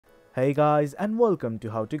Hey guys, and welcome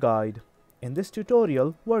to How to Guide. In this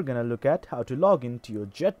tutorial, we're gonna look at how to log in to your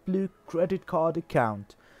JetBlue credit card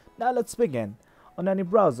account. Now let's begin. On any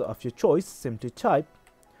browser of your choice, simply type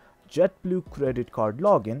JetBlue Credit Card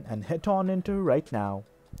Login and hit on enter right now.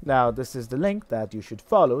 Now this is the link that you should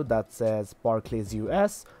follow that says Barclays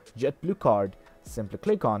US JetBlue Card. Simply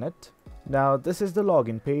click on it. Now this is the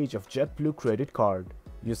login page of JetBlue Credit Card.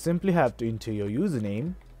 You simply have to enter your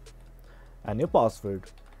username and your password.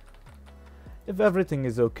 If everything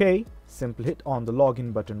is okay, simply hit on the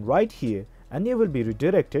login button right here and you will be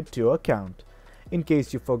redirected to your account. In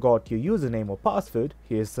case you forgot your username or password,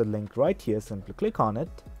 here's the link right here, simply click on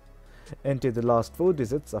it. Enter the last 4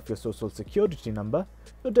 digits of your social security number,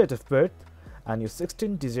 your date of birth and your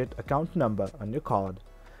 16-digit account number on your card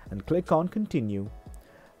and click on continue.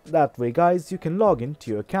 That way guys, you can log in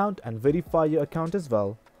to your account and verify your account as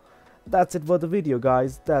well. That's it for the video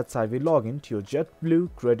guys. That's how we log in to your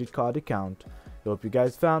JetBlue credit card account. Hope you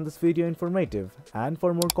guys found this video informative, and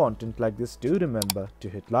for more content like this, do remember to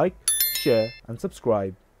hit like, share and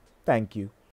subscribe. Thank you.